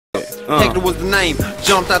Hector was the name.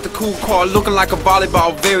 Jumped out the cool car looking like a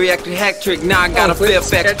volleyball. Very active hack trick. Now I got a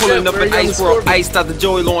Fairfax pulling up an ice world. Iced out the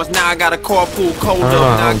Joey Lawrence. Now I got a carpool cold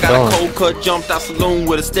up. Now I got a cold cut. Jumped out saloon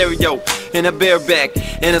with a stereo and a bareback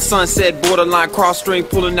and a sunset borderline cross string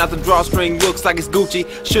pulling out the drawstring. Looks like it's Gucci.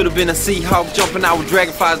 Should have been a Seahawk jumping out with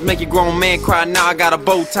dragonflies. Make a grown man cry. Now I got a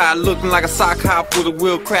bow tie looking like a sock hop with a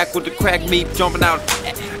wheel crack with the crack meat. Jumping out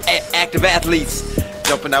active athletes.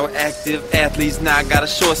 Jumping out with active athletes. Now I got a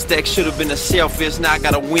short stack. Should have been a shellfish. Now I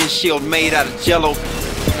got a windshield made out of jello.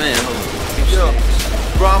 Man,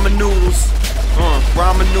 ramen noodles.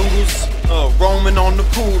 Ramen noodles. Roaming on the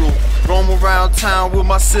poodle. Roam around town with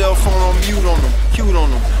my cell phone on mute on them. Cute on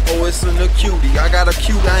them. Oh, it's in the cutie. I got a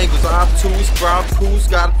cute angles. Obtuse, Bob Coos.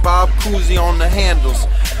 Got Bob Cousy on the handles.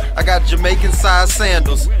 I got Jamaican size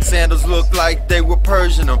sandals. Sandals look like they were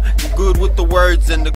Persian them. I'm good with the words and the